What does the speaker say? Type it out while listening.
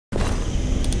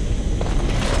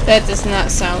That does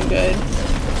not sound good.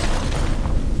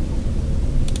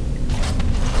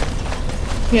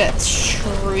 Yeah, it's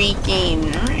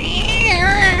shrieking.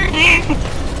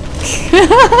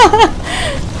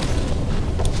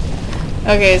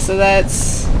 Okay, so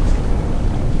that's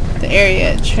the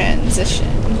area transition.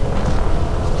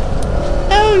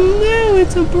 Oh no,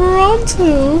 it's a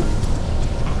Bronto.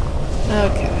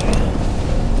 Okay.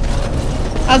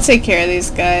 I'll take care of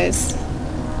these guys.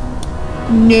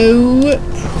 No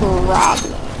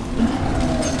problem.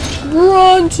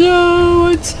 Bronto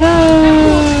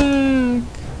attack!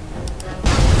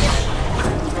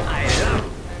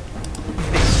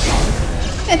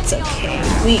 It's okay.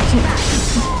 We can.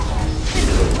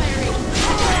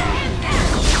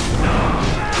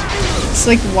 It's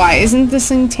like, why isn't this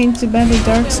thing tainted by the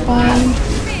Darkspawn?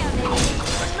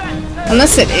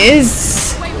 Unless it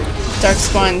is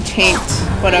Darkspawn taint,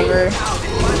 whatever.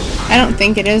 I don't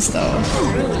think it is though.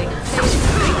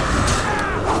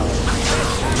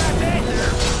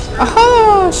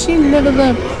 Oh, she leveled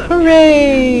up!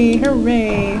 Hooray!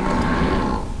 Hooray!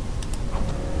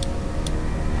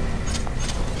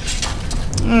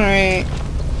 Alright.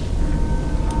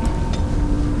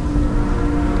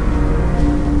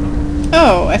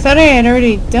 Oh, I thought I had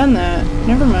already done that.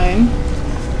 Never mind.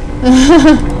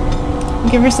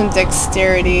 Give her some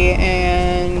dexterity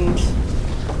and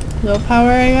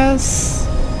willpower, I guess.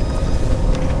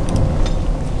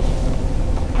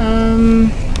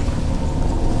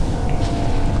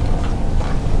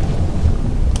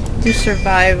 Do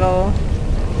survival.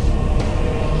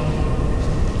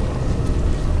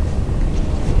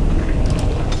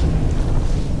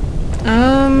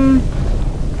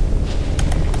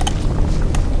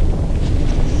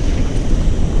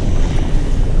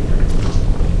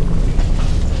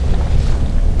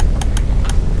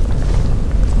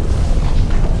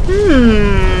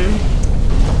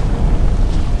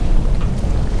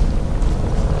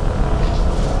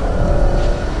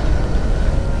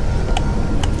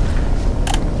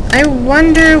 I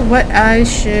wonder what I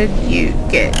should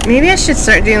get. Maybe I should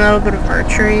start doing a little bit of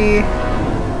archery.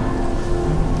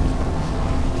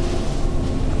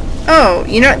 Oh,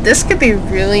 you know what? This could be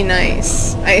really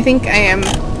nice. I think I am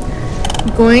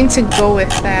going to go with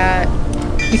that.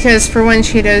 Because for when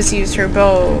she does use her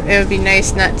bow, it would be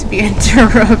nice not to be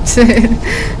interrupted.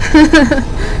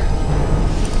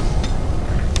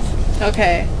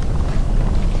 Okay.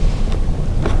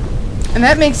 And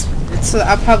that makes... so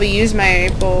I'll probably use my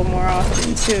bow more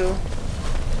often too.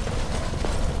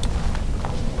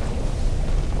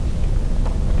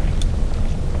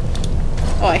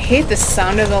 Oh, I hate the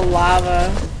sound of the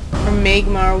lava or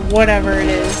magma or whatever it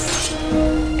is.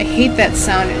 I hate that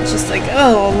sound. It's just like,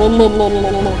 oh,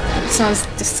 it sounds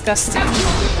disgusting.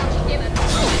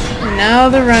 And now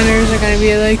the runners are gonna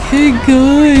be like, hey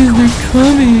guys, they're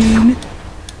coming.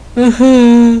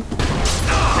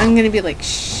 I'm gonna be like,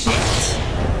 shit.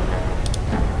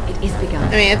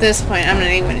 I mean, at this point, I'm not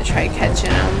even going to try catching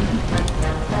them.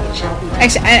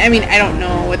 Actually, I mean, I don't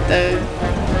know what the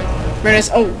runners...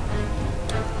 Oh!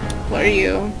 What are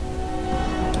you?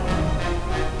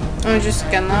 Oh, just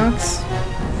gunlocks?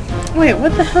 Wait,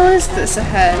 what the hell is this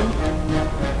ahead?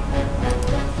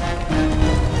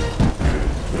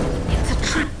 It's a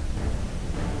trap.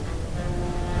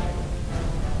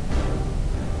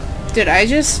 Did I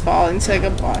just fall into like a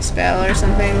boss battle or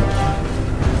something?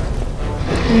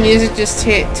 The music just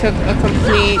took a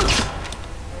complete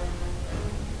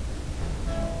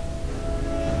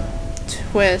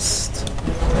twist.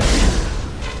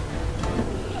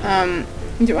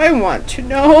 Do I want to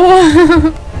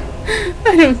know?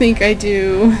 I don't think I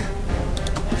do.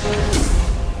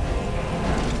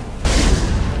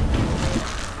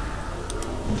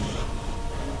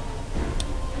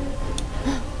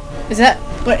 Is that...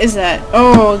 what is that?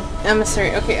 Oh,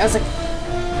 emissary. Okay, I was like...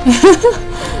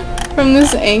 From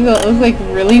this angle, it looked like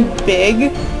really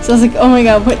big. So I was like, oh my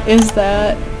god, what is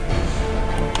that?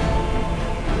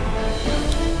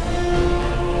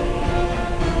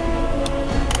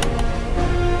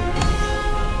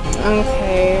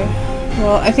 Okay.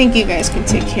 Well, I think you guys can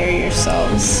take care of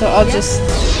yourselves. So I'll just...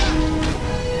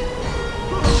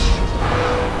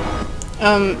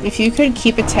 if you could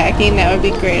keep attacking, that would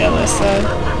be great, Alyssa.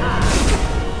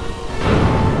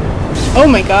 Oh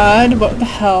my god, what the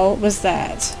hell was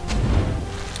that?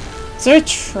 Is there a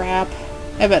trap?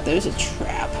 I bet there's a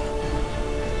trap.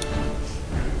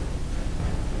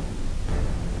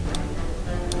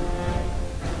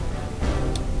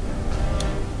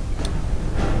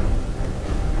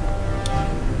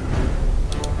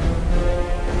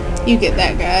 You get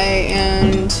that guy,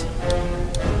 and...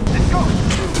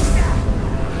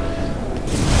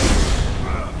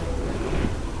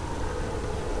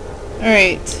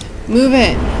 Alright, move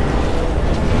in.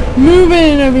 Move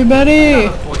in, everybody!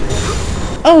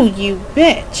 Oh, you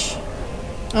bitch!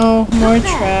 Oh, more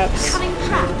traps.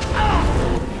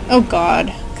 Oh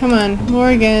god. Come on,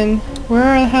 Morgan.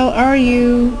 Where the hell are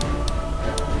you?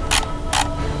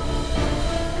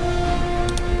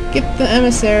 Get the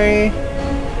emissary.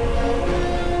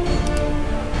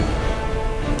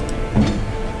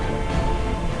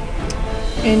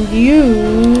 And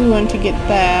you want to get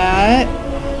that.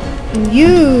 And you...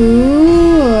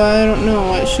 I don't know,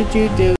 what should you do?